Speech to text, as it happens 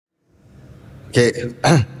Okay,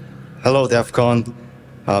 hello DEFCON.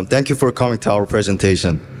 Thank you for coming to our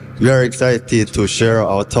presentation. We are excited to share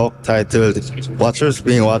our talk titled Watchers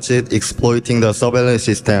Being Watched, Exploiting the Surveillance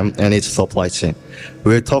System and its Supply Chain.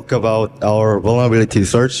 We'll talk about our vulnerability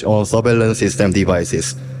research on surveillance system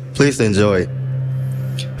devices. Please enjoy.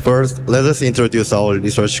 First, let us introduce our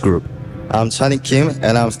research group. I'm Chanin Kim,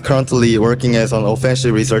 and I'm currently working as an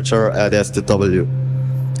offensive researcher at SW.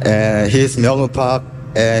 And he's Myounghun Pak,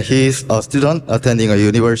 and he's a student attending a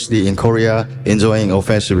university in Korea, enjoying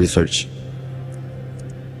offensive research.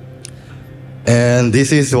 And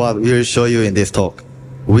this is what we'll show you in this talk.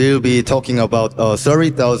 We'll be talking about a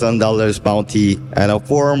 $30,000 bounty and a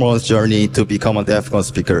 4-month journey to become a DEFCON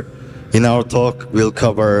speaker. In our talk, we'll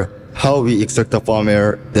cover how we extract the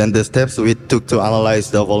firmware, then the steps we took to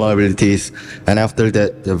analyze the vulnerabilities, and after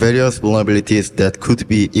that, the various vulnerabilities that could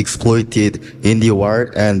be exploited in the wild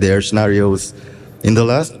and their scenarios. In the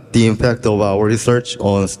last, the impact of our research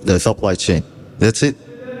on the supply chain. That's it.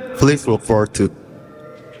 Please look forward to.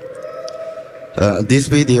 This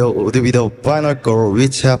video would be the final goal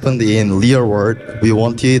which happened in real world. We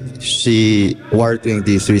wanted see while doing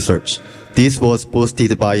this research. This was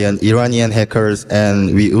posted by an Iranian hackers,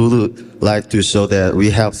 and we would like to show that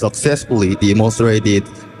we have successfully demonstrated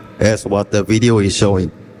as what the video is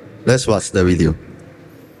showing. Let's watch the video.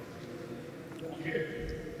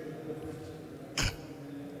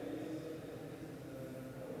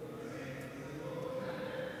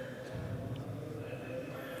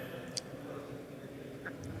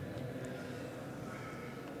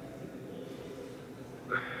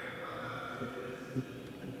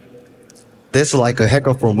 That's like a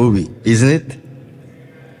hacker from movie, isn't it?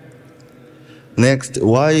 Next,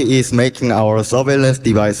 why is making our surveillance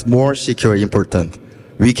device more secure important?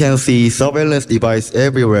 We can see surveillance device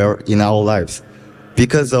everywhere in our lives.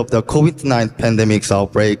 Because of the COVID-19 pandemic's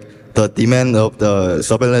outbreak, the demand of the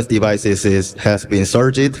surveillance devices has been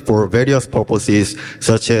surged for various purposes,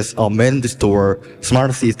 such as unmanned store,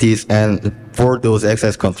 smart cities, and for those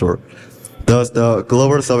access control. Thus, the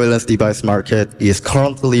global surveillance device market is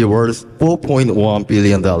currently worth $4.1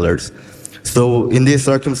 billion. So, in these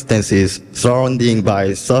circumstances, surrounding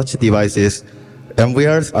by such devices,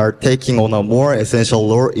 NVRs are taking on a more essential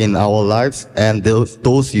role in our lives and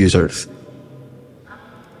those users.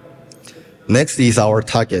 Next is our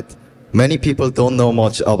target. Many people don't know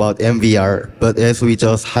much about NVR, but as we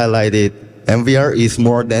just highlighted, NVR is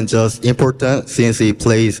more than just important since it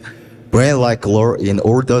plays brain-like role in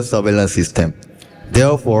all the surveillance system.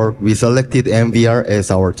 Therefore, we selected NVR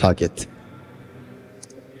as our target.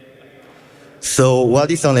 So,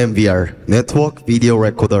 what is an NVR? Network video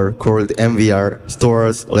recorder called NVR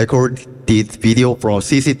stores recorded video from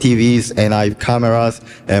CCTVs, NI cameras,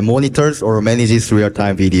 and monitors or manages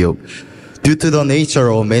real-time video. Due to the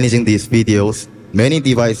nature of managing these videos, many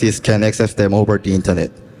devices can access them over the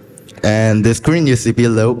internet. And the screen you see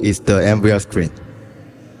below is the NVR screen.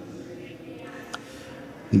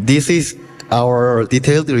 This is our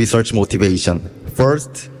detailed research motivation.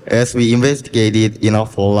 First, as we investigated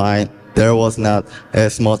enough online, there was not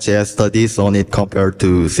as much as studies on it compared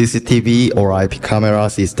to CCTV or IP camera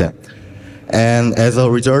system. And as a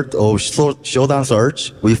result of showdown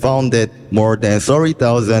search, we found that more than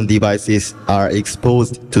 30,000 devices are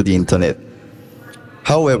exposed to the internet.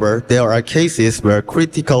 However, there are cases where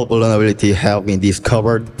critical vulnerabilities have been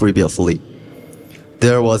discovered previously.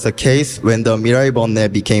 There was a case when the Mirai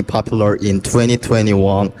botnet became popular in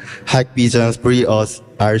 2021. Hikvision's pre-us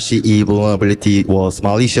RCE vulnerability was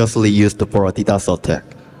maliciously used for a DDoS attack.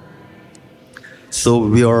 So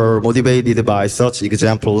we are motivated by such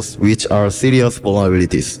examples, which are serious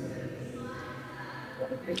vulnerabilities.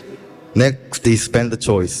 Next is vendor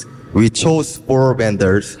choice. We chose 4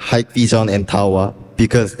 vendors, Hikvision and Dahua,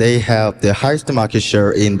 because they have the highest market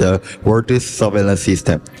share in the world's surveillance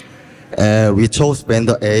system. We chose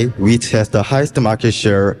vendor A, which has the highest market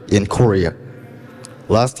share in Korea.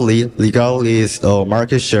 Lastly, regardless of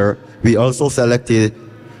market share, we also selected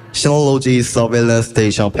Synology's surveillance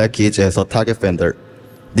station package as a target vendor.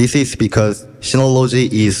 This is because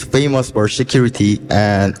Synology is famous for security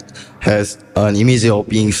and has an image of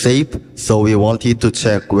being safe, so we wanted to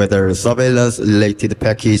check whether surveillance-related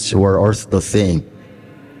packages were also the same.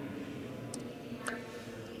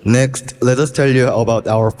 Next, let us tell you about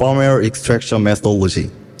our firmware extraction methodology.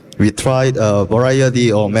 We tried a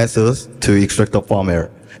variety of methods to extract the firmware,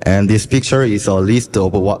 and this picture is a list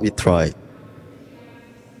of what we tried.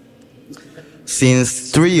 Since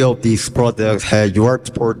 3 of these products had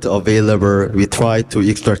UART port available, we tried to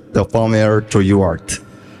extract the firmware through UART.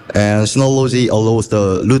 And Synology allows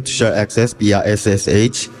the root shell access via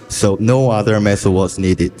SSH, so no other method was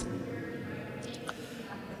needed.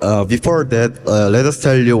 Before that, let us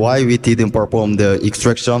tell you why we didn't perform the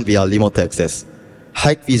extraction via remote access.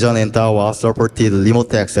 Hikvision and Dahua supported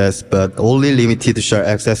remote access, but only limited share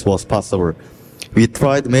access was possible. We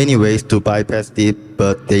tried many ways to bypass it,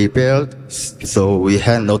 but they failed, so we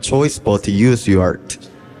had no choice but to use UART.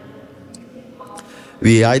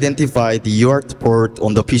 We identified the UART port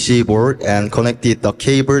on the PC board and connected the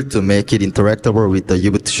cable to make it interactable with the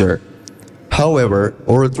U-boot share. However,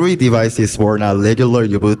 all three devices were not regular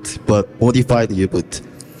U-boot, but modified U-boot.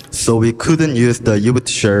 So we couldn't use the U-boot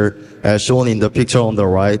share as shown in the picture on the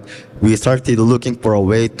right. We started looking for a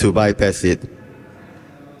way to bypass it.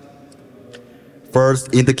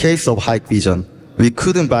 First, in the case of Hikvision, we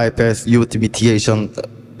couldn't bypass U-boot mitigation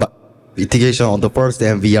on the first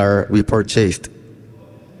NVR we purchased.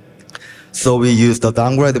 So we used the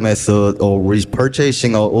downgrade method of repurchasing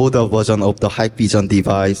an older version of the Hikvision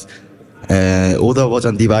device. Older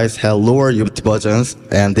version device had lower U-boot versions,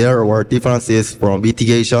 and there were differences from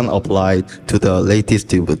mitigation applied to the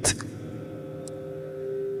latest U-boot.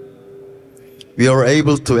 We were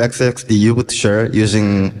able to access the U-boot share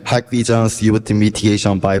using Hikvision's U-boot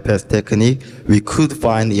mitigation bypass technique we could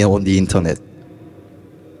find on the internet.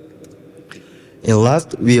 In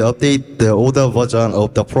last, we update the older version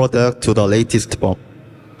of the product to the latest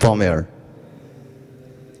firmware.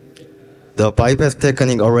 The bypass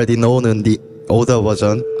technique already known in the older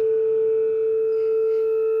version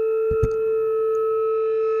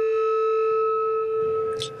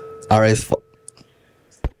are as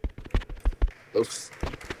oops.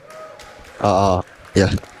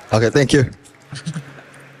 Yeah. Okay, thank you.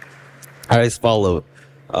 As follows.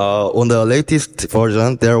 On the latest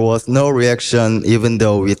version, there was no reaction even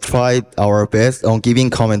though we tried our best on giving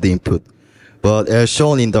command input. But as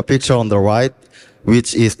shown in the picture on the right,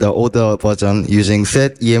 which is the older version, using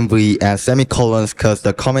set env and semicolons caused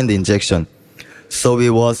the command injection. So we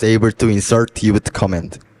was able to insert U-boot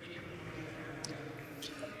command.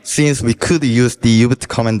 Since we could use the U-boot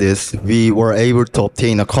commands, we were able to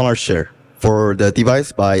obtain a kernel share for the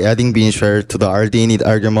device by adding bin share to the RDINIT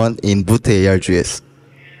argument in boot ARGS.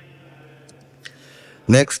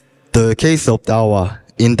 Next, the case of Dahua.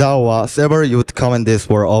 In Dahua, several U-boot commands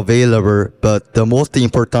were available, but the most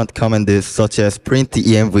important commands such as print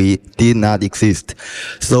env did not exist.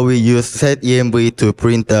 So we used set env to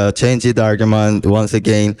print the changed argument once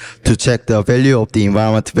again to check the value of the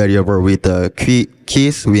environment variable with the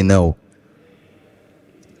keys we know.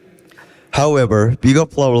 However, bigger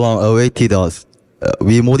problem awaited us.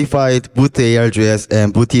 We modified boot ARGS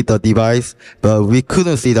and booted the device, but we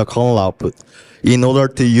couldn't see the kernel output. In order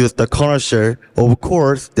to use the kernel share, of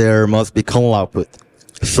course, there must be kernel output.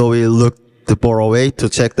 So we looked for a way to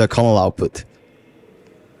check the kernel output.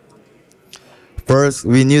 First,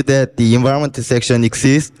 we knew that the environment section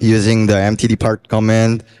exists using the mtdpart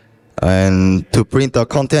command. And to print the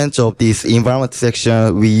contents of this environment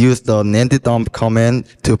section, we used the nandedump command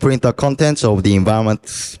to print the contents of the environment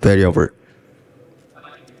variable.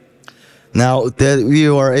 Now that we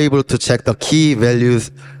were able to check the key values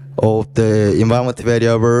of the environment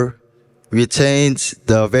variable, we changed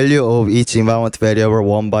the value of each environment variable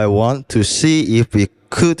one by one to see if we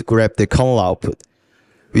could grab the kernel output.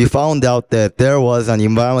 We found out that there was an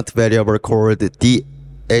environment variable called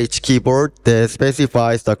DHKeyboard that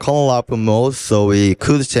specifies the kernel output mode, so we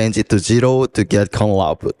could change it to 0 to get kernel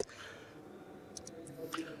output.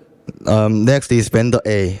 Next is vendor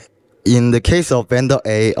A. In the case of vendor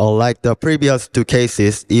A, unlike the previous two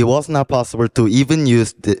cases, it was not possible to even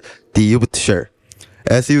use the U-boot share.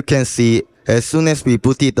 As you can see, as soon as we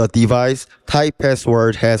booted the device, type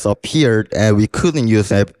password has appeared and we couldn't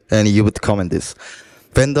use any U-boot commands.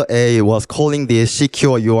 Vendor A was calling this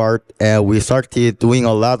secure UART, and we started doing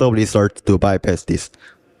a lot of research to bypass this.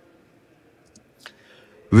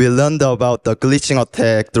 We learned about the glitching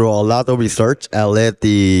attack through a lot of research and led the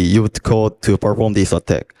U-boot code to perform this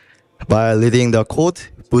attack. By reading the code,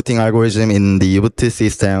 booting algorithm in the U-boot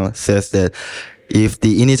system says that if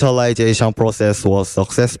the initialization process was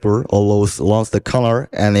successful, allows runs the kernel,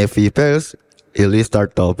 and if it fails, it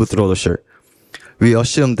restarts the bootloader shell. We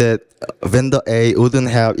assumed that vendor A wouldn't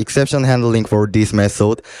have exception handling for this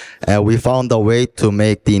method, and we found a way to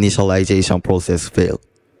make the initialization process fail.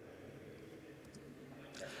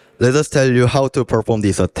 Let us tell you how to perform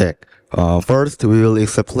this attack. First, we will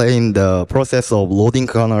explain the process of loading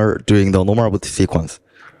kernel during the normal boot sequence.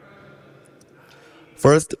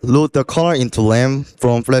 First, load the kernel into RAM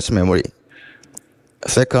from flash memory.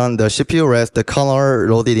 Second, the CPU rests the kernel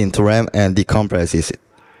loaded into RAM and decompresses it.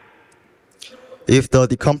 If the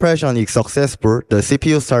decompression is successful, the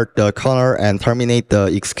CPU starts the kernel and terminates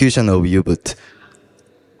the execution of U-boot.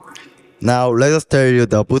 Now let us tell you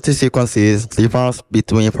the boot sequences difference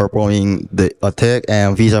between performing the attack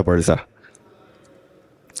and vice versa.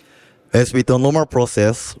 As with the normal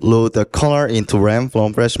process, load the kernel into RAM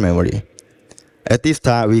from flash memory. At this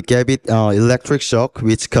time, we gave it an electric shock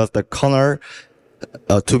which caused the kernel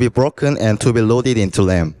to be broken and to be loaded into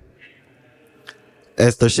RAM.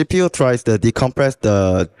 As the CPU tries to decompress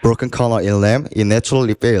the broken kernel in RAM, it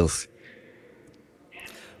naturally fails.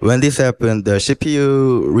 When this happens, the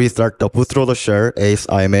CPU restarts the bootloader shell as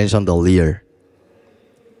I mentioned earlier.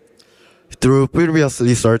 Through previous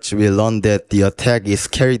research, we learned that the attack is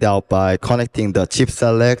carried out by connecting the chip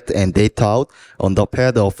select and data out on the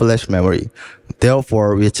pad of flash memory.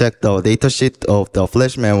 Therefore, we checked the datasheet of the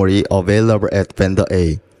flash memory available at vendor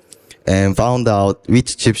A and found out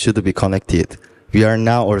which chip should be connected. We are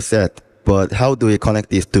now all set, but how do we connect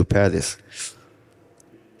these two pads?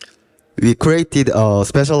 We created a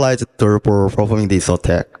specialized tool for performing this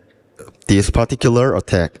particular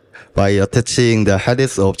attack, by attaching the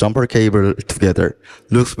heads of jumper cable together.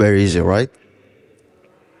 Looks very easy, right?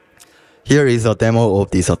 Here is a demo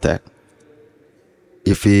of this attack.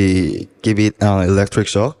 If we give it an electric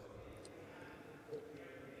shock,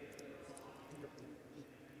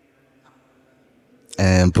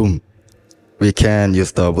 and boom, we can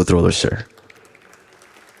use the bootloader shell.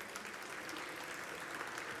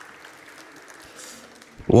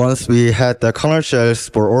 Once we had the kernel shells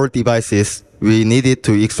for all devices, we needed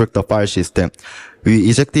to extract the file system. We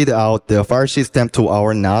ejected out the file system to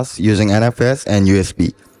our NAS using NFS and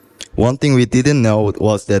USB. One thing we didn't know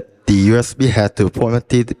was that the USB had to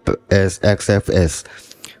format it as XFS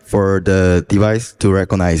for the device to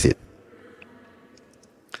recognize it.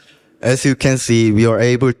 As you can see, we are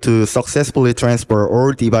able to successfully transfer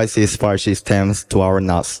all devices' file systems to our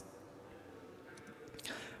NAS.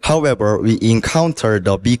 However, we encountered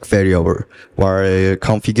a big variable while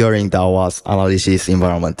configuring Dahua's analysis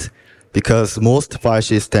environment, because most file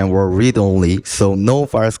systems were read-only, so no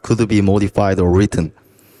files could be modified or written.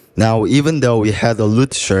 Now, even though we had a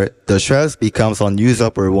root shell, the shells becomes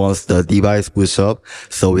unusable once the device boots up,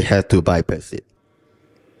 so we had to bypass it.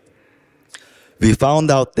 We found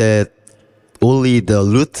out that only the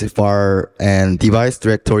root file and device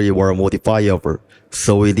directory were modifiable,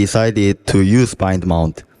 so we decided to use bind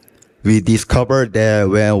mount. We discovered that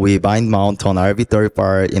when we bind mount an arbitrary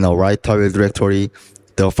file in a writable directory,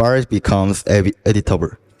 the file becomes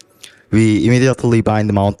editable. We immediately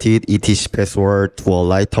bind mounted etc password to a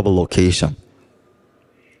writable location.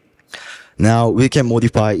 Now we can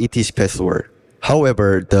modify etc password.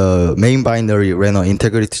 However, the main binary ran an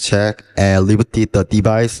integrity check and rebooted the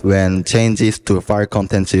device when changes to file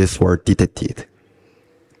contents were detected.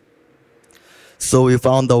 So we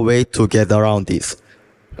found a way to get around this.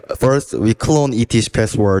 First, we clone etc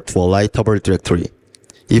password to a writable directory.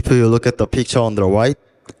 If you look at the picture on the right,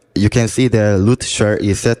 you can see the root shell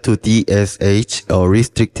is set to DSH, a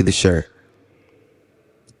restricted shell.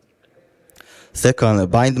 Second,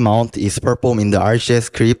 bind mount is performed in the RCS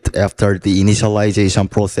script after the initialization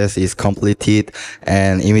process is completed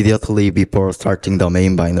and immediately before starting the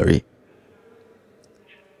main binary.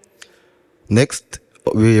 Next,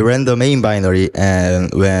 we ran the main binary,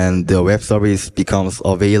 and when the web service becomes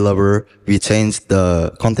available, we change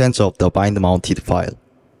the contents of the bind mounted file.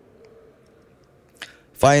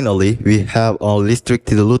 Finally, we have a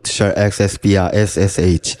restricted root shell access via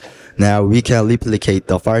SSH. Now we can replicate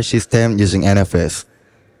the file system using NFS.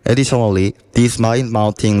 Additionally, this bind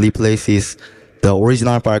mounting replaces the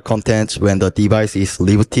original file contents when the device is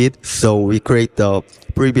rebooted, so we create the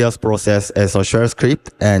previous process as a shell script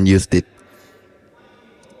and used it.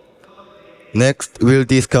 Next, we'll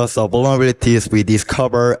discuss the vulnerabilities we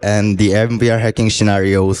discover and the NVR hacking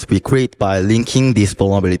scenarios we create by linking these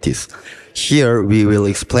vulnerabilities. Here, we will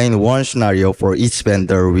explain one scenario for each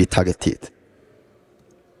vendor we targeted.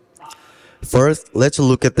 First, let's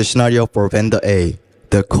look at the scenario for vendor A.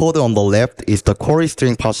 The code on the left is the query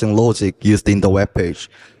string parsing logic used in the web page.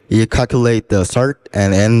 It calculates the start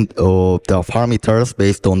and end of the parameters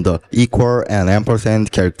based on the equal and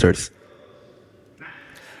ampersand characters.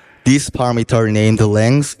 This parameter named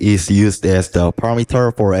length is used as the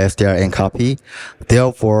parameter for str and copy.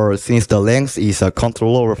 Therefore, since the length is a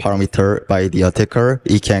controllable parameter by the attacker,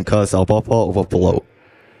 it can cause a buffer overflow.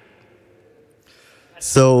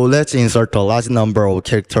 So let's insert a large number of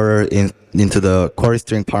characters into the query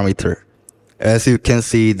string parameter. As you can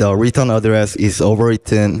see, the return address is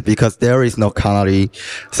overwritten because there is no canary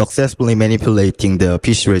successfully manipulating the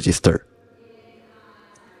PC register.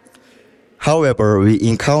 However, we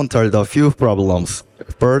encountered a few problems.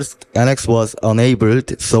 First, NX was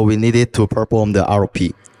enabled, so we needed to perform the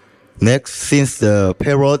RP. Next, since the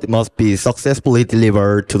payload must be successfully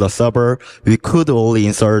delivered to the server, we could only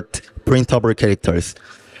insert printable characters.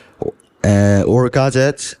 Or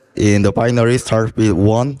gadgets in the binary start with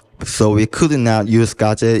 1, so we could not use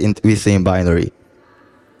gadget within binary.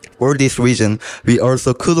 For this reason, we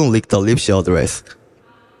also couldn't leak the libc address.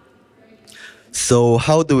 So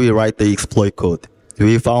how do we write the exploit code?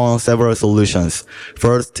 We found several solutions.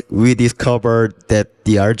 First, we discovered that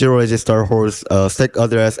the R0 register holds a stack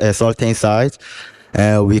address at certain size,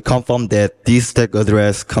 and we confirmed that this stack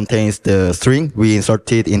address contains the string we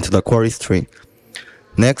inserted into the query string.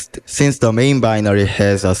 Next, since the main binary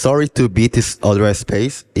has a 32-bit address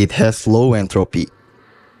space, it has low entropy.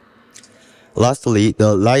 Lastly,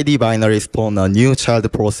 the lid binary spawns a new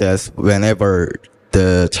child process whenever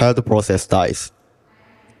the child process dies.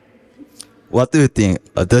 What do you think?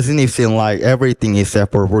 Doesn't it seem like everything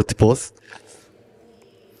except for root post?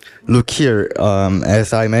 Look here,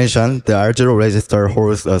 as I mentioned, the R0 register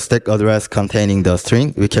holds a stack address containing the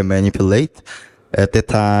string we can manipulate. At that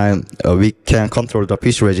time, we can control the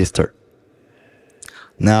pitch register.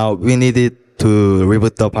 Now, we needed to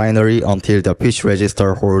reboot the binary until the pitch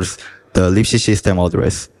register holds the libc system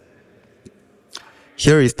address.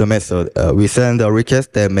 Here is the method. We send a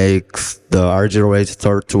request that makes the R0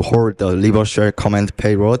 register to hold the libshare command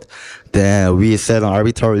payload. Then we set an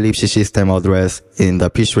arbitrary libc system address in the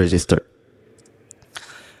pitch register.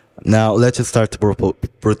 Now let's start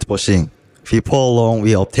brute pushing. We pull along,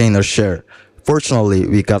 we obtain a share. Fortunately,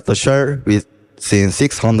 we got the share within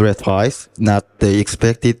 600 tries, not the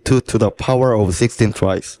expected 2 to the power of 16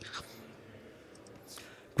 tries.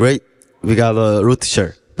 Great, we got a root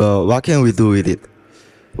share, but what can we do with it?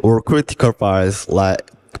 Or critical files like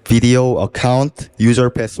video, account, user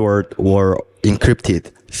password were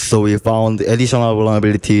encrypted. So we found additional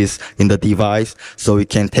vulnerabilities in the device so we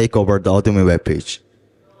can take over the admin webpage.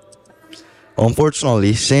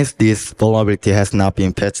 Unfortunately, since this vulnerability has not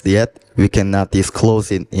been patched yet, we cannot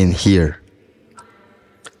disclose it in here.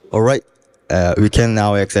 Alright, we can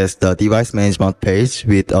now access the device management page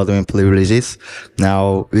with admin privileges.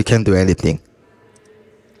 Now we can do anything.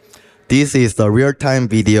 This is the real-time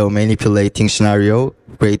video manipulating scenario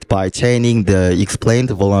created by chaining the explained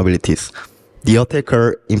vulnerabilities. The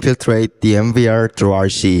attacker infiltrates the NVR through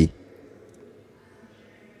RC.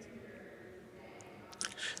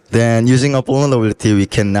 Then, using a vulnerability we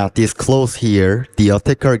cannot disclose here, the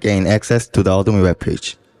attacker gains access to the admin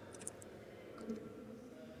webpage.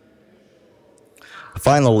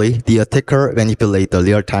 Finally, the attacker manipulates the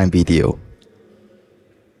real-time video.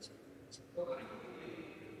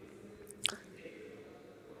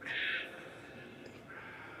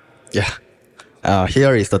 Yeah,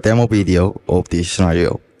 here is the demo video of this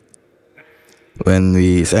scenario. When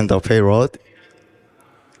we send the payload,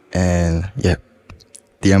 and yeah,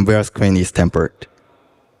 the NVR screen is tempered.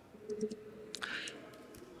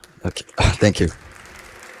 Okay, thank you.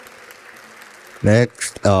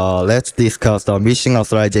 Next, let's discuss the missing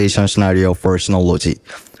authorization scenario for Synology.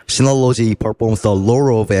 Synology performs the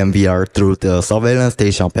role of NVR through the surveillance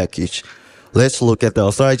station package. Let's look at the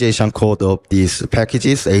authorization code of this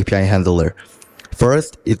package's API handler.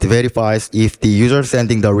 First, it verifies if the user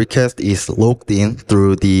sending the request is logged in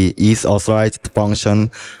through the isAuthorized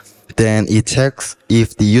function. Then it checks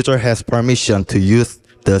if the user has permission to use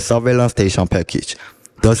the surveillance station package.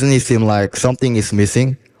 Doesn't it seem like something is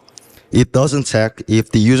missing? It doesn't check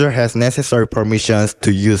if the user has necessary permissions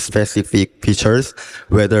to use specific features,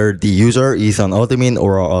 whether the user is an admin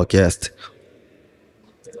or a guest.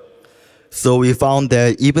 So we found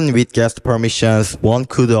that even with guest permissions, one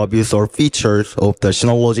could abuse all features of the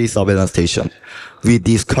Synology surveillance station. We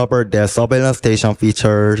discovered that surveillance station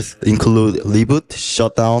features include reboot,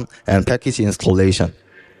 shutdown, and package installation.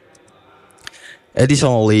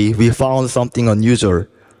 Additionally, we found something unusual.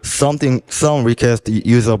 Some requests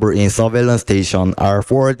usable in surveillance station are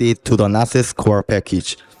forwarded to the NAS's core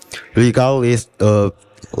package. Regardless of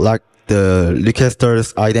the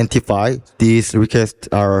requesters identify, these requests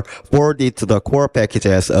are forwarded to the core package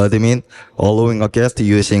as admin, allowing a guest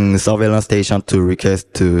using surveillance station to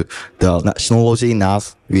request to the Synology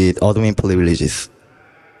NAS with admin privileges.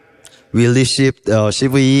 We received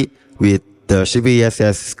CVE with the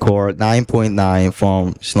CVSS score 9.9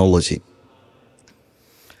 from Synology.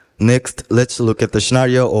 Next, let's look at the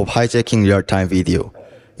scenario of hijacking real-time video.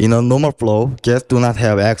 In a normal flow, guests do not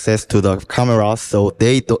have access to the camera, so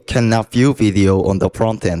they cannot view video on the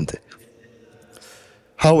front end.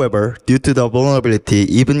 However, due to the vulnerability,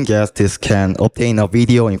 even guests can obtain a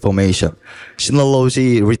video information.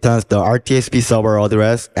 Synology returns the RTSP server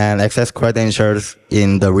address and access credentials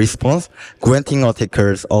in the response, granting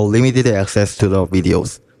attackers unlimited access to the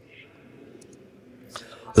videos.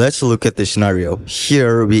 Let's look at the scenario.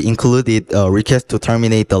 Here, we included a request to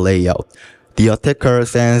terminate the layout. The attacker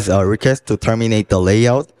sends a request to terminate the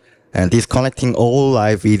layout and disconnecting all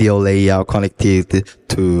live video layout connected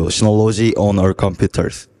to Synology on our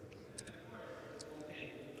computers.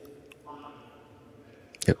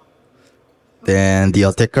 Yep. Then the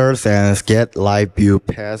attacker sends get live view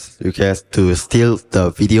pass request to steal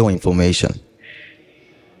the video information.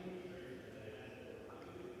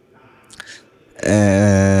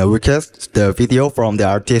 Request the video from the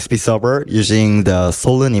RTSP server using the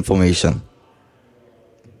stolen information.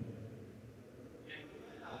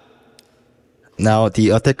 Now the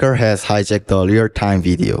attacker has hijacked the real-time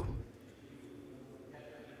video.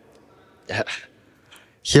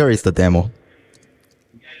 Here is the demo.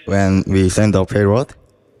 When we send the payload,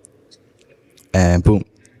 and boom,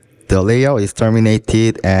 the layout is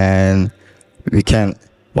terminated and we can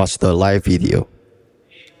watch the live video.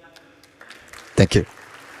 Thank you.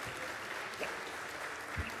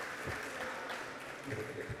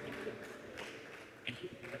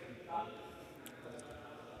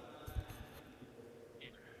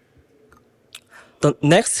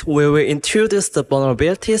 Next, we will introduce the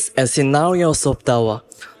vulnerabilities and scenarios of Dahua.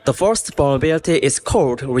 The first vulnerability is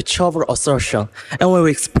called retrieval assertion, and we will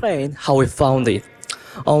explain how we found it.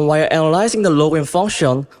 While analyzing the login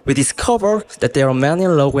function, we discovered that there are many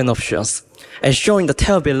login options. As shown in the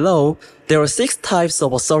table below, there are 6 types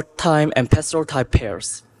of assert type and password type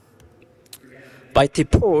pairs. By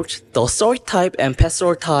default, the assert type and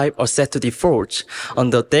password type are set to default,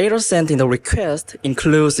 and the data sent in the request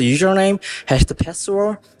includes the username, hashed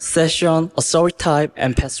password, session, assert type,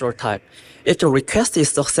 and password type. If the request is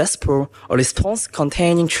successful, a response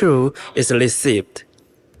containing true is received.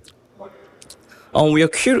 We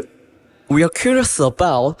are curious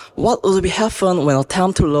about what would happen when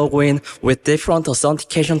attempt to log in with different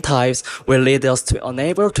authentication types will lead us to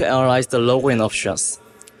unable to analyze the login options.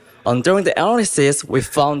 During the analysis, we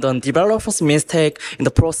found a developer's mistake in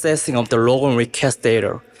the processing of the login request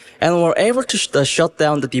data, and were able to shut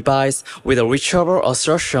down the device with a retrieval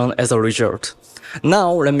assertion as a result.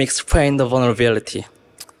 Now, let me explain the vulnerability.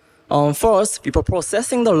 First, before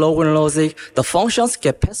processing the login logic, the functions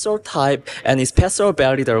get password type and its password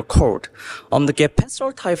validator code. The get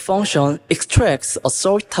password type function extracts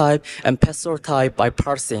assert type and password type by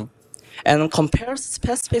parsing, and compares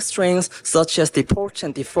specific strings such as default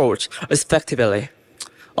and default, respectively.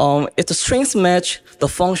 If the strings match, the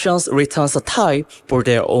functions returns a type for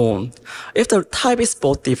their own. If the type is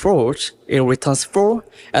both default, it returns 4,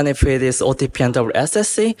 and if it is OTP and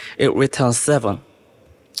WSSC, it returns 7.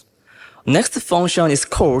 Next function is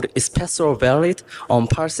called isPasswordValid,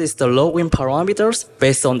 parses the login parameters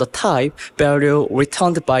based on the type value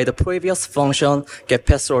returned by the previous function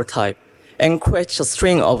getPasswordType, and creates a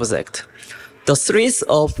string object. The series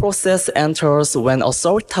of process enters when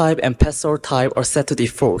assert type and password type are set to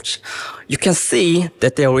default. You can see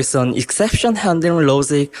that there is an exception handling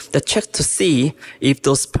logic that checks to see if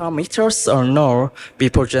those parameters are null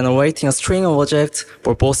before generating a string object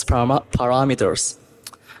for both parameters.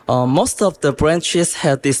 Most of the branches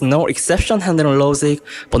have this no exception handling logic,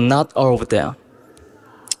 but not all of them.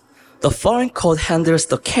 The following code handles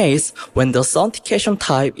the case when the authentication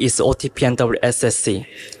type is OTP and WSSC.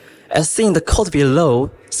 As seen in the code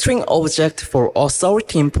below, string objects for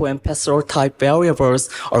authority input and password type variables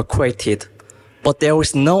are created, but there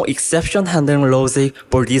is no exception handling logic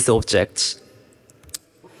for these objects.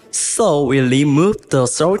 So we remove the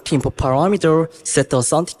authority input parameter, set the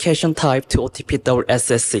authentication type to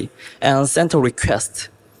OTP/SSC, and send a request.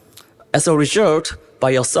 As a result,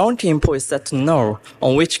 by authority input is set to null,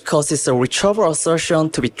 on which causes a retrieval assertion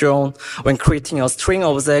to be drawn when creating a string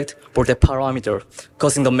object for the parameter,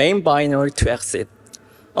 causing the main binary to exit.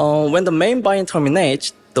 When the main binary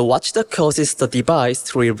terminates, the watchdog causes the device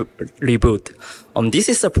to reboot. This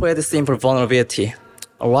is a pretty simple vulnerability.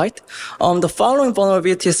 Alright? The following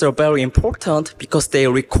vulnerabilities are very important because they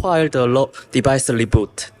require the device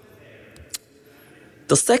reboot.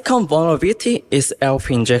 The second vulnerability is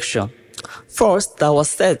LP injection. First, Dahua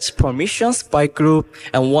sets permissions by group,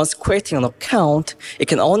 and once creating an account, it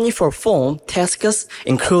can only perform tasks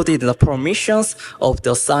included in the permissions of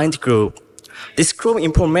the assigned group. This group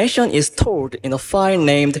information is stored in a file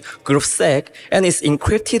named groupsec and is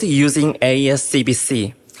encrypted using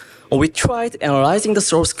AES-CBC. We tried analyzing the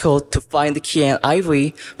source code to find the key and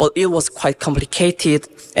IV, but it was quite complicated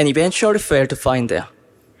and eventually failed to find them.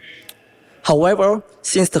 However,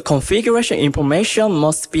 since the configuration information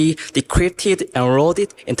must be decrypted and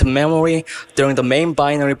loaded into memory during the main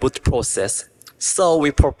binary boot process, So we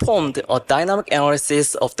performed a dynamic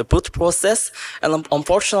analysis of the boot process, and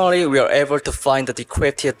unfortunately, we are able to find the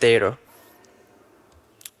decrypted data.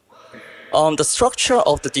 The structure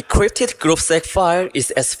of the decrypted groupsec file is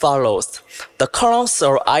as follows. The columns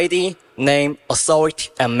are ID, name, authority,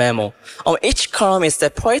 and memo. Each column is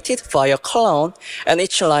separated via column, and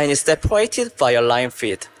each line is separated via line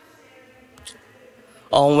feed.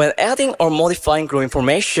 When adding or modifying group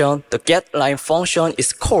information, the getLine function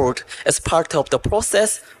is called as part of the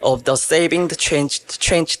process of the saving the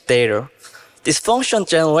changed data. This function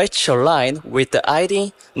generates a line with the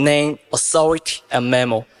ID, name, authority, and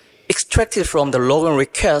memo, extracted from the login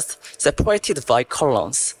request separated by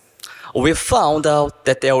columns. We found out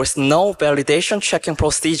that there is no validation checking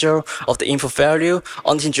procedure of the info value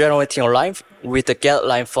until generating a line with the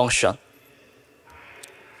getLine function.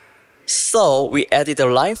 So we added a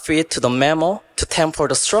line feed to the memo to temper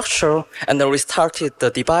the structure and then restarted the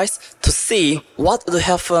device to see what would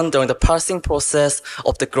happen during the parsing process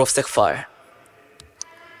of the groupsec file.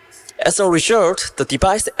 As a result, the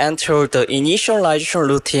device entered the initialization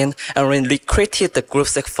routine and recreated the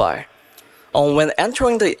groupsec file. When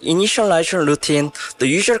entering the initialization routine, the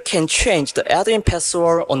user can change the admin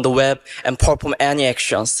password on the web and perform any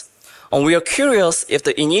actions. We are curious if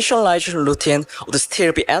the initialization routine would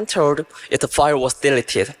still be entered if the file was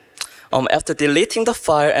deleted. After deleting the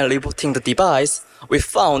file and rebooting the device, we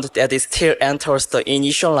found that it still enters the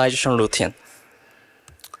initialization routine.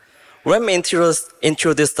 Let me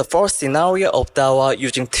introduce the first scenario of Dahua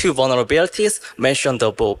using two vulnerabilities mentioned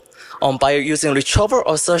above. By using retrieval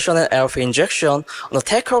assertion and alpha injection, an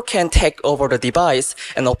attacker can take over the device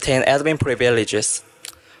and obtain admin privileges.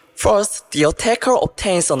 First, the attacker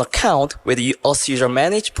obtains an account with us user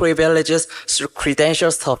managed privileges through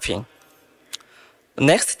credential stuffing.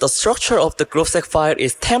 Next, the structure of the groupsec file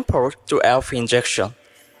is tempered through alpha injection.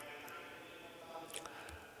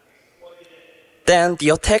 Then the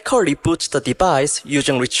attacker reboots the device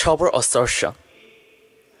using retrieval assertion.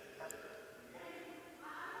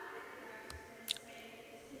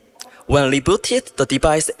 When rebooted, the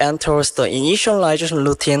device enters the initialization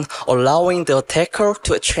routine, allowing the attacker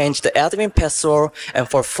to change the admin password and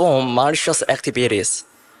perform malicious activities.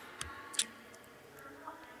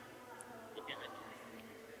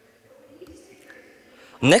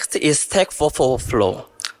 Next is stack buffer overflow.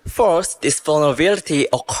 First, this vulnerability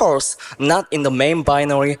occurs not in the main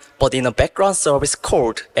binary, but in a background service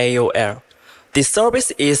called AOL. This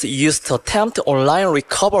service is used to attempt online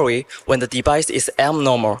recovery when the device is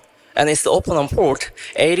abnormal, and it's open on port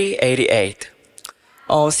 8088.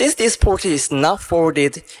 Since this port is not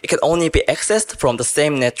forwarded, it can only be accessed from the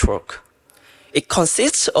same network. It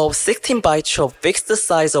consists of 16 bytes of fixed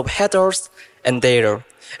size of headers and data.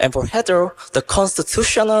 And for header, the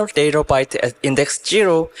constitutional data byte at index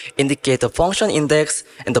 0 indicate the function index,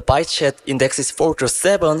 and the bytes at indexes 4 to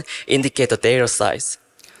 7 indicate the data size.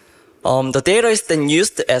 The data is then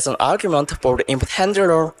used as an argument for the input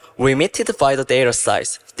handler limited by the data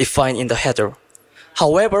size defined in the header.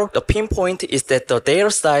 However, the pinpoint is that the data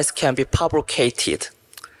size can be fabricated.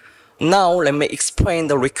 Now let me explain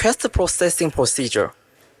the request processing procedure.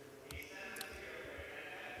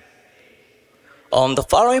 The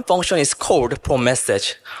following function is called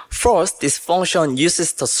ProMessage. First, this function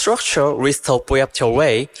uses the structure list of VFT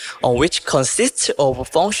array, which consists of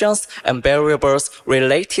functions and variables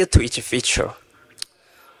related to each feature.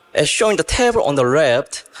 As shown in the table on the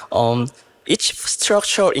left, each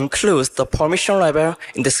structure includes the permission level,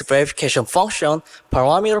 index verification function,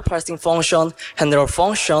 parameter parsing function, handler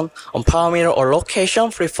function, parameter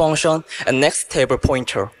allocation free function, and next table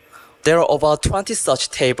pointer. There are about 20 such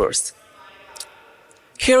tables.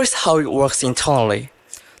 Here is how it works internally.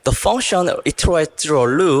 The function iterates through a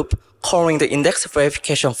loop calling the index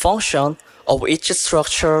verification function of each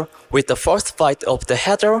structure with the first byte of the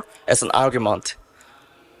header as an argument.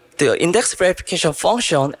 The index verification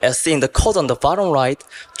function, as seen in the code on the bottom right,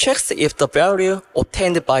 checks if the value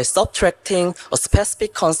obtained by subtracting a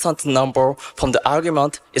specific constant number from the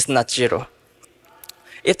argument is not 0.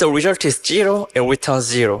 If the result is 0, it returns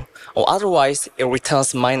 0, or otherwise it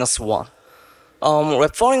returns -1.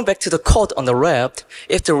 Referring back to the code on the left,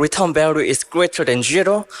 if the return value is greater than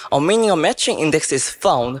 0, meaning a matching index is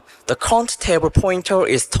found, the current table pointer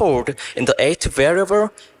is stored in the A2 variable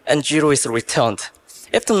and 0 is returned.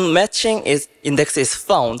 If the matching index is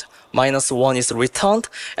found, -1 is returned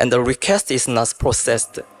and the request is not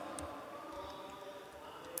processed.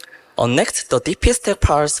 Next, the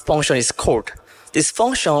dpStackParse function is called. This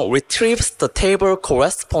function retrieves the table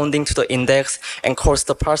corresponding to the index and calls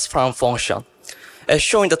the parseFrom function. As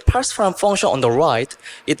shown in the parseFrom function on the right,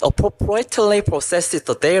 it appropriately processes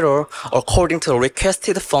the data according to the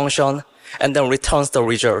requested function and then returns the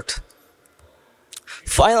result.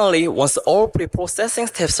 Finally, once all pre-processing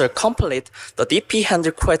steps are complete, the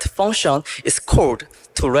dp_handle_create function is called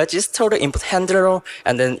to register the input handler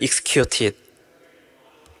and then execute it.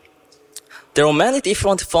 There are many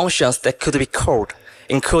different functions that could be called,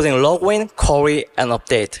 including login, query, and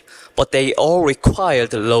update, but they all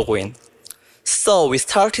required login. So we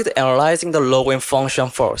started analyzing the login function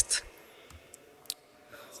first.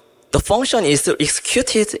 The function is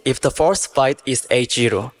executed if the first byte is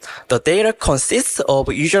A0. The data consists of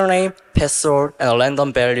username, password, and a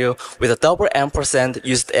random value with a double ampersand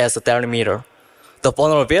used as a delimiter. The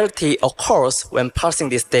vulnerability occurs when parsing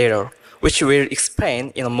this data, which we'll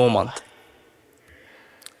explain in a moment.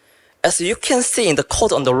 As you can see in the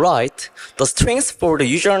code on the right, the strings for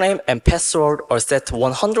the username and password are set to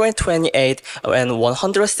 128 and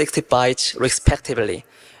 160 bytes respectively,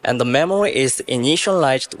 and the memory is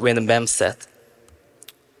initialized when the mem set.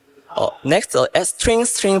 Next, the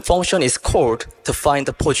string function is called to find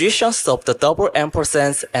the positions of the double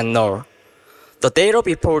ampersands and null. The data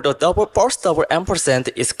before the first double ampersand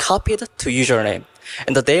is copied to username,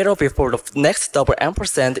 and the data before the next double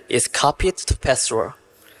ampersand is copied to password.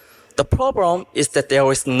 The problem is that there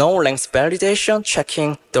is no length validation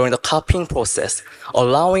checking during the copying process,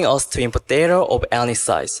 allowing us to input data of any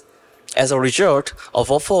size. As a result, a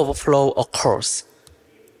buffer overflow occurs.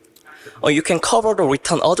 You can cover the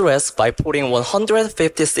return address by putting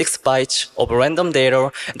 156 bytes of random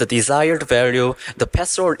data, the desired value, the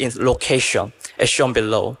password in location, as shown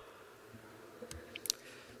below.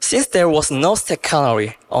 Since there was no stack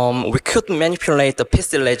canary, we could manipulate the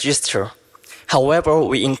PC register. However,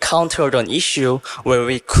 we encountered an issue where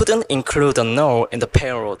we couldn't include a null in the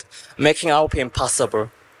payload, making RP impossible.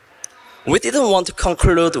 We didn't want to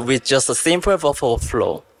conclude with just a simple buffer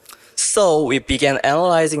overflow, so we began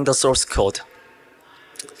analyzing the source code.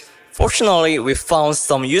 Fortunately, we found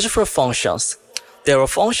some useful functions. There are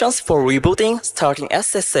functions for rebooting, starting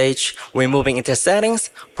SSH, removing intersettings,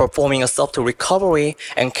 performing a software recovery,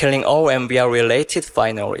 and killing all NVR-related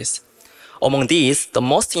binaries. Among these, the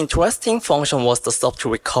most interesting function was the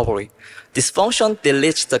software recovery. This function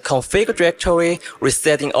deletes the config directory,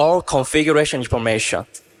 resetting all configuration information.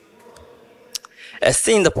 As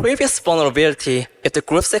seen in the previous vulnerability, if the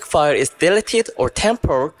groupsec file is deleted or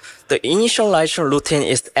tampered, the initialization routine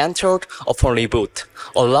is entered upon reboot,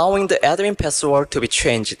 allowing the admin password to be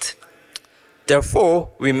changed. Therefore,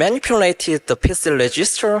 we manipulated the PC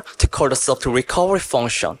register to call the software recovery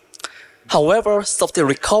function. However, software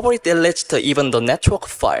recovery deletes even the network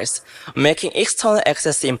files, making external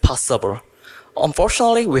access impossible.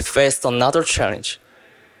 Unfortunately, we faced another challenge.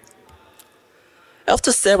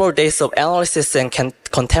 After several days of analysis and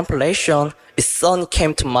contemplation, it suddenly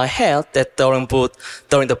came to my head that during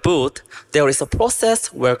the boot, there is a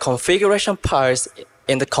process where configuration files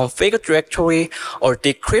in the config directory are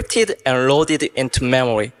decrypted and loaded into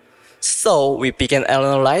memory. So we began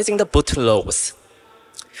analyzing the boot logs.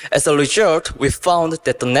 As a result, we found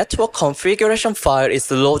that the network configuration file is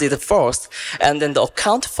loaded first, and then the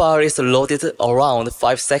account file is loaded around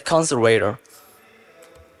 5 seconds later.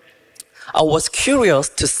 I was curious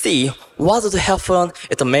to see what would happen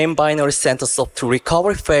if the main binary sent a software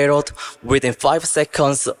recovery payload within 5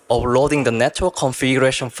 seconds of loading the network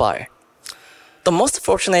configuration file. The most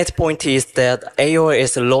fortunate point is that AOL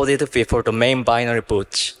is loaded before the main binary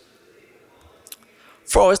boots.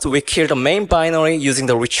 First, we kill the main binary using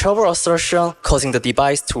the recover assertion, causing the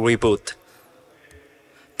device to reboot.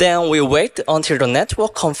 Then we wait until the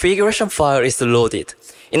network configuration file is loaded.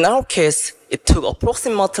 In our case, it took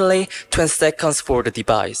approximately 20 seconds for the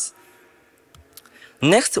device.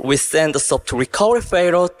 Next, we send the software recovery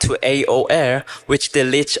payload to AOL, which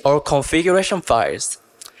deletes all configuration files.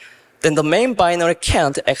 Then the main binary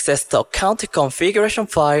can't access the account configuration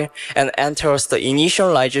file and enters the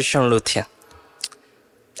initialization routine.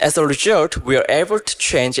 As a result, we are able to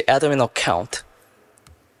change admin account.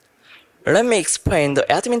 Let me explain the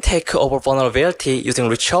admin takeover vulnerability using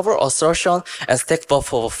recover assertion and stack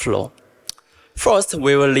buffer overflow. First,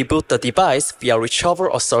 we will reboot the device via recover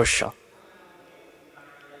assertion.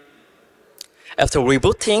 After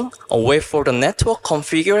rebooting, wait for the network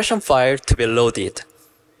configuration file to be loaded.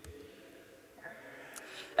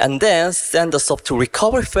 And then send the software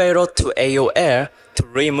recovery payload to AOL to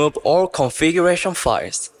remove all configuration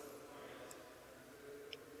files.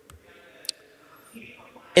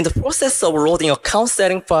 In the process of loading account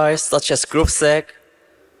setting files such as groupsec,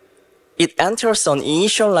 it enters an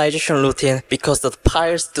initialization routine because the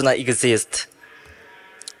files do not exist.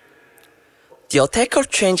 The attacker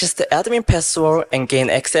changes the admin password and gains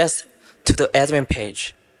access to the admin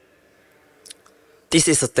page. This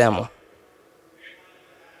is a demo.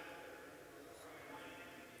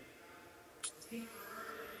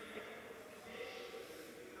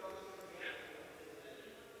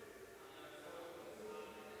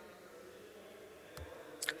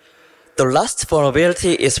 The last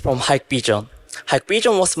vulnerability is from Hikvision.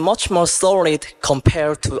 Hikvision was much more solid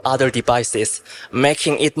compared to other devices,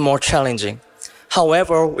 making it more challenging.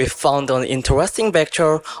 However, we found an interesting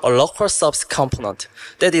vector, a local subs component,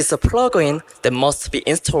 that is a plugin that must be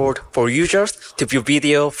installed for users to view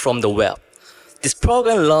video from the web. This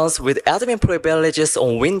plugin runs with admin privileges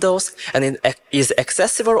on Windows and it is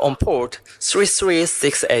accessible on port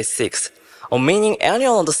 33686, meaning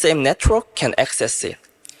anyone on the same network can access it.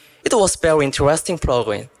 It was a very interesting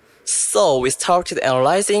plugin, so we started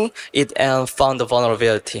analyzing it and found the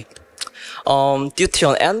vulnerability. Due to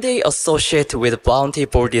an NDA associated with bounty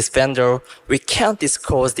for this vendor, we can't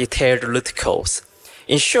disclose detailed root codes.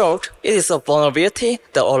 In short, it is a vulnerability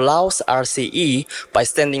that allows RCE by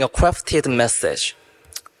sending a crafted message.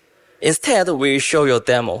 Instead, we show you a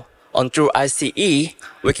demo. Through RCE,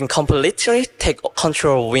 we can completely take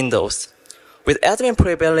control of Windows. With admin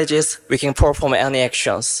privileges, we can perform any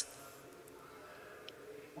actions.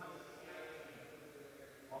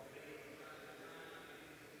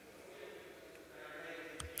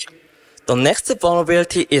 The next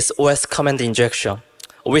vulnerability is OS command injection,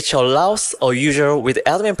 which allows a user with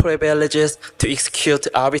admin privileges to execute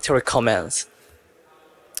arbitrary commands.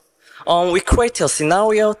 We create a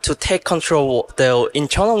scenario to take control of the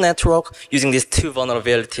internal network using these two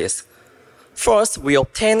vulnerabilities. First, we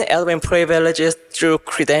obtain admin privileges through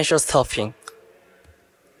credential stuffing.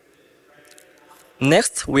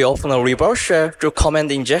 Next, we open a reverse shell through command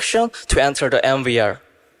injection to enter the NVR.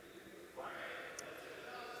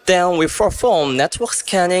 Then we perform network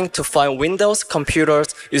scanning to find Windows computers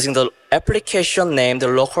using the application named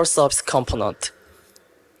local subs component.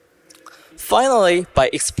 Finally, by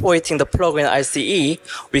exploiting the plugin ICE,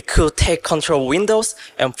 we could take control of Windows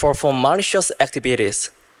and perform malicious activities.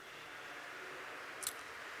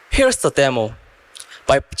 Here's the demo.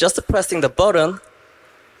 By just pressing the button,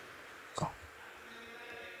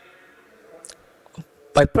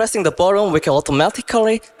 we can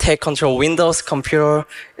automatically take control of Windows computer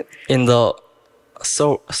in the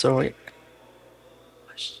sorry.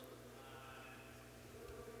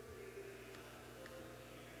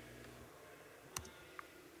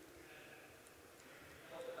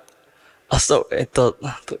 So the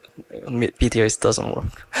video doesn't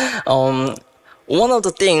work. One of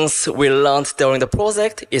the things we learned during the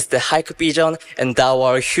project is that Hikvision and Dahua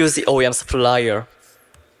are a huge OEM supplier.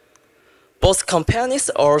 Both companies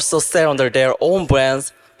also sell under their own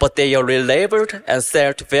brands, but they are relabeled and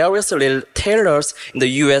sell to various retailers in the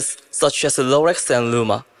US, such as Rolex and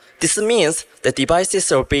Luma. This means that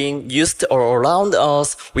devices are being used all around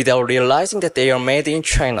us without realizing that they are made in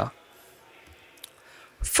China.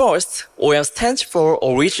 First, OEM stands for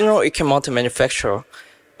Original Equipment Manufacturer.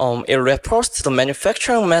 It refers to the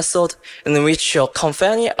manufacturing method in which a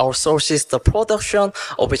company outsources the production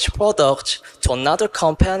of its product to another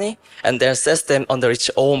company and then sells them under its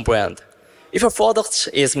own brand. If a product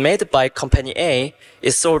is made by company A,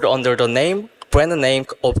 it's sold under the brand name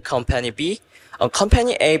of company B, and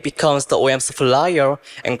company A becomes the OEM supplier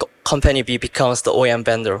and company B becomes the OEM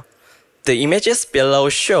vendor. The images below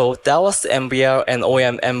show Dahua's NVR and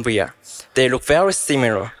OEM NVR. They look very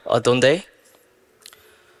similar, don't they?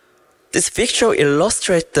 This picture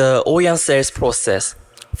illustrates the OEM sales process.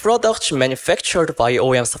 Products manufactured by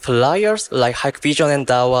OEM suppliers like Hikvision and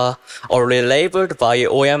Dahua are relabeled by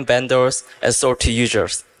OEM vendors and sold to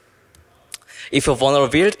users. If a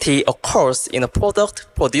vulnerability occurs in a product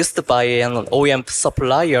produced by an OEM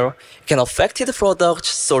supplier, it can affect the product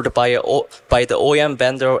sold by the OEM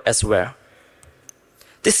vendor as well.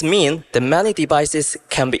 This means that many devices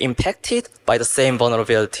can be impacted by the same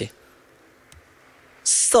vulnerability.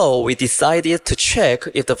 So we decided to check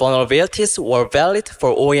if the vulnerabilities were valid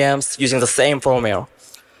for OEMs using the same formula.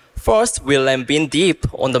 First, we ran bin deep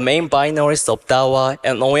on the main binaries of Dahua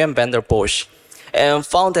and OEM vendor Bosch, and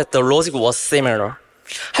found that the logic was similar.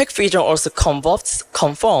 Hikvision also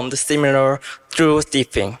confirmed similar through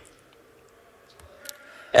diffing.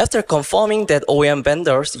 After confirming that OEM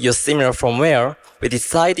vendors use similar firmware, we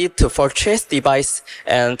decided to purchase devices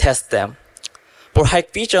and test them. For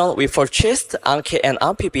Hikvision, we purchased Anki and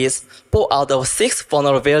AmpBs. 4 out of 6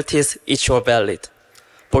 vulnerabilities each were valid.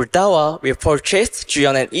 For Dahua, we purchased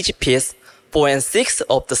Juyeon and EGPs. 4 and 6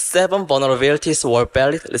 of the 7 vulnerabilities were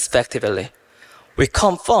valid respectively. We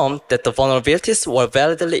confirmed that the vulnerabilities were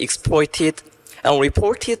validly exploited and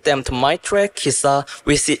reported them to Maitre Kisa,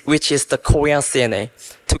 which is the Korean CNA,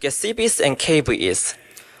 to get CVs and KVEs,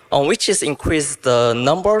 which is increased the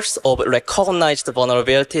numbers of recognized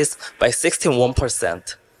vulnerabilities by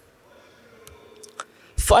 61%.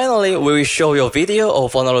 Finally, we will show you a video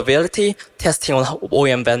of vulnerability testing on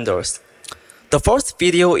OEM vendors. The first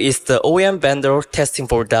video is the OEM vendor testing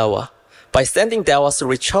for Dahua. By sending Dahua's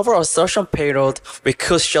recover assertion payload, we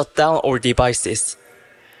could shut down all devices.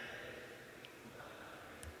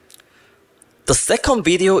 The second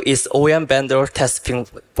video is OEM vendor testing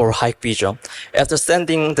for Hikvision. After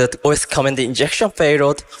sending the OS command injection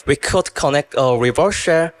payload, we could connect a reverse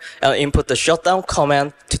shell and input the shutdown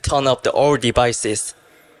command to turn off all devices.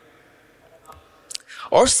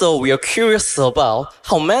 Also, we are curious about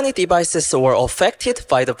how many devices were affected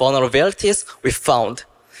by the vulnerabilities we found.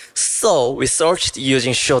 So, we searched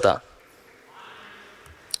using Shodan.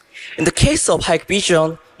 In the case of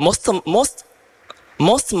Hikvision,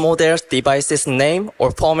 most model devices' name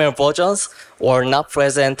or firmware versions were not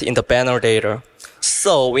present in the banner data.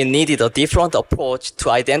 So, we needed a different approach to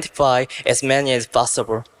identify as many as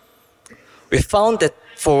possible. We found that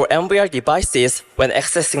for NVR devices, when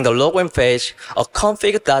accessing the login page, a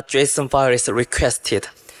config.json file is requested.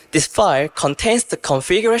 This file contains the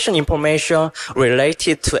configuration information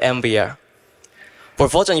related to NVR. For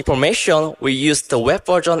version information, we used the web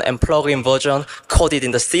version and plugin version coded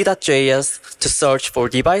in the C.js to search for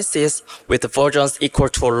devices with versions equal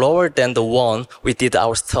to or lower than the one we did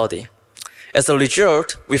our study. As a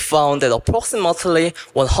result, we found that approximately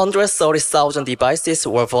 130,000 devices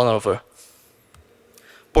were vulnerable.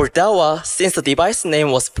 For Dahua, since the device name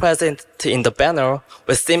was present in the banner,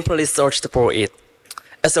 we simply searched for it.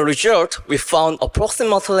 As a result, we found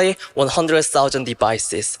approximately 100,000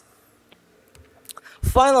 devices.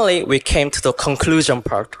 Finally, we came to the conclusion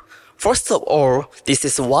part. First of all, this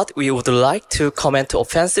is what we would like to comment to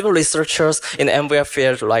offensive researchers in NVR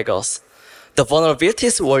field like us. The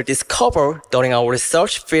vulnerabilities were discovered during our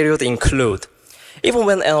research period include: even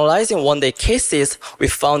when analyzing one-day cases, we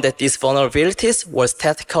found that these vulnerabilities were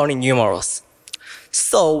statistically numerous.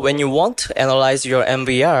 So when you want to analyze your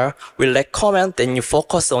NVR, we recommend that you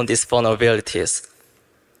focus on these vulnerabilities.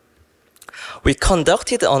 We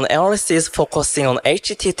conducted an analysis focusing on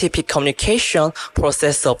HTTP communication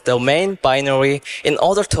process of the main binary in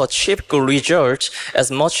order to achieve good results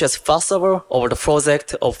as much as possible over the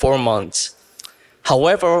project of 4 months.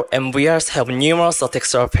 However, NVRs have numerous attack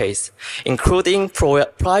surfaces, including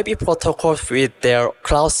private protocols with their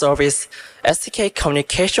cloud service, SDK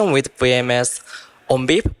communication with VMS,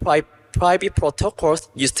 on-BIP private protocols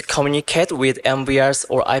used to communicate with NVRs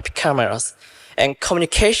or IP cameras, and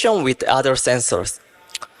communication with other sensors.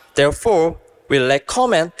 Therefore, we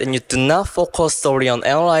recommend that you do not focus solely on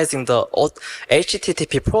analyzing the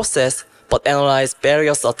HTTP process, but analyze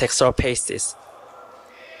various attack surfaces.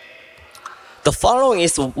 The following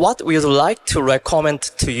is what we would like to recommend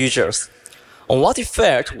to users. On what we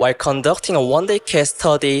felt while conducting a one-day case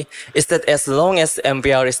study is that as long as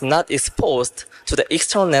NVR is not exposed to the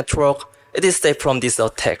external network, it is safe from these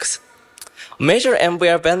attacks. Major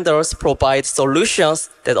NVR vendors provide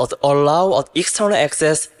solutions that allow external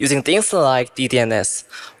access using things like DDNS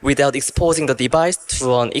without exposing the device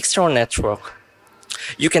to an external network.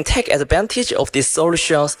 You can take advantage of these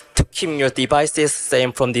solutions to keep your devices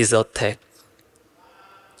safe from this attack.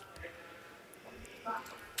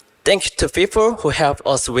 Thank you to people who helped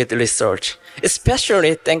us with research.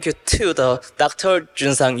 Especially thank you to Dr.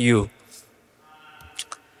 Junsang Yu.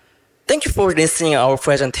 Thank you for listening to our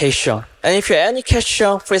presentation. And if you have any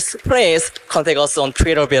questions, please contact us on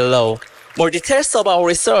Twitter below. More details about our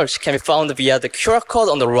research can be found via the QR code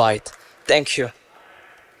on the right. Thank you.